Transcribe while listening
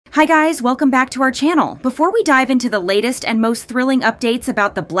Hi guys, welcome back to our channel. Before we dive into the latest and most thrilling updates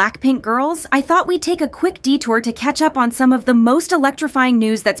about the BLACKPINK girls, I thought we'd take a quick detour to catch up on some of the most electrifying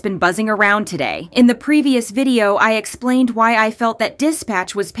news that's been buzzing around today. In the previous video, I explained why I felt that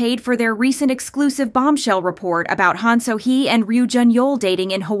Dispatch was paid for their recent exclusive bombshell report about Sohee and Ryu Jun-yeol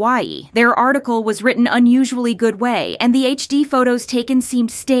dating in Hawaii. Their article was written unusually good way, and the HD photos taken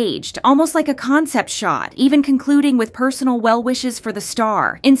seemed staged, almost like a concept shot, even concluding with personal well wishes for the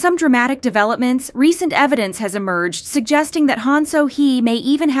star. In some dramatic developments, recent evidence has emerged suggesting that Sohee may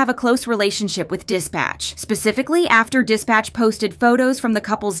even have a close relationship with Dispatch. Specifically, after Dispatch posted photos from the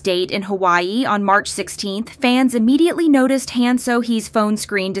couple's date in Hawaii on March 16th, fans immediately noticed Sohee's phone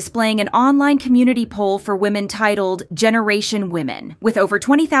screen displaying an online community poll for women titled Generation Women. With over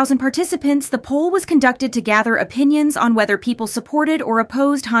 20,000 participants, the poll was conducted to gather opinions on whether people supported or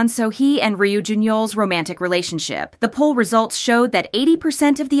opposed Sohee and Ryu Jun-yeol's romantic relationship. The poll results showed that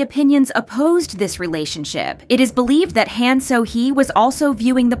 80% of the opinions opposed this relationship. It is believed that Sohee was also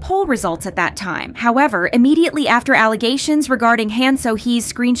viewing the poll results at that time. However, immediately after allegations regarding Sohee's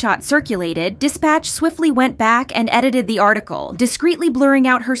screenshot circulated, Dispatch swiftly went back and edited the article, discreetly blurring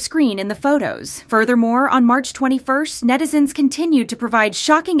out her screen in the photos. Furthermore, on March 21st, netizens continued to provide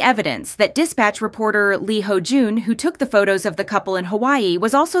shocking evidence that Dispatch reporter Lee Ho-jun, who took the photos of the couple in Hawaii,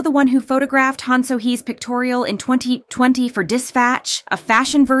 was also the one who photographed Sohee's pictorial in 2020 for Dispatch, a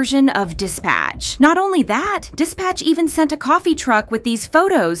fashion version of Dispatch. Not only that, Dispatch even sent a coffee truck with these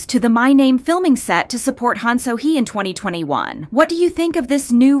photos to the My Name filming set to support Sohee in 2021. What do you think of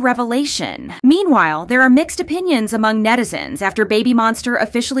this new revelation? Meanwhile, there are mixed opinions among netizens after Baby Monster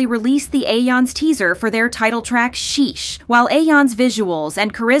officially released the Aeon's teaser for their title track Sheesh. While Aeon's visuals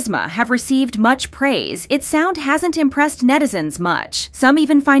and charisma have received much praise, its sound hasn't impressed netizens much. Some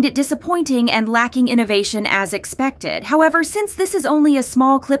even find it disappointing and lacking innovation as expected. However, since this is only a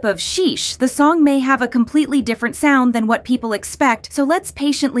small clip of Sheesh, the song may have a completely different sound than what people expect, so let's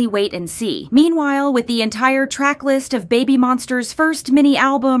patiently wait and see. Meanwhile, with the entire track list of Baby Monster's first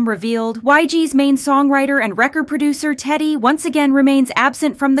mini-album revealed, YG's main songwriter and record producer Teddy once again remains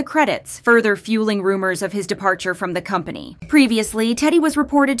absent from the credits, further fueling rumors of his departure from the company. Previously, Teddy was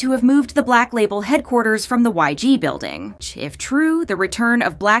reported to have moved the Black Label headquarters from the YG building. If true, the return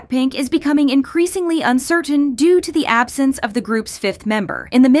of BLACKPINK is becoming increasingly uncertain due to the absence of the group's fifth member.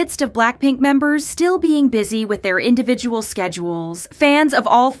 In the midst of BLACKPINK members still being busy with their individual schedules, fans of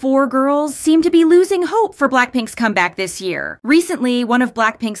all four girls seem to be losing hope for BLACKPINK's comeback this year. Recently, one of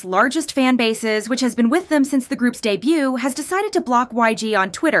BLACKPINK's largest fan bases, which has been with them since the group's debut, has decided to block YG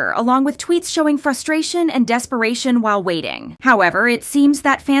on Twitter, along with tweets showing frustration and desperation while waiting. However, it seems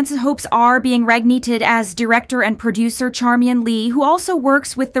that fans' hopes are being reignited as director and producer Charmian Lee, who also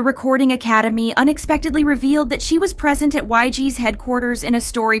works with the Recording Academy, unexpectedly revealed that she was present at YG's headquarters in a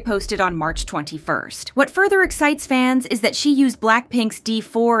story posted on March 21st. What further excites fans is that she used BLACKPINK's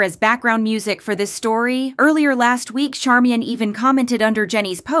D4 as background music for this story. Earlier last week, Charmian even commented under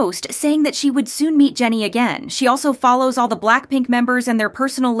Jennie's post, saying that she would soon meet Jennie again. She also follows all the BLACKPINK members and their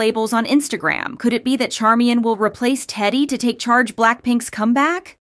personal labels on Instagram. Could it be that Charmian will replace Teddy to take charge BLACKPINK's comeback?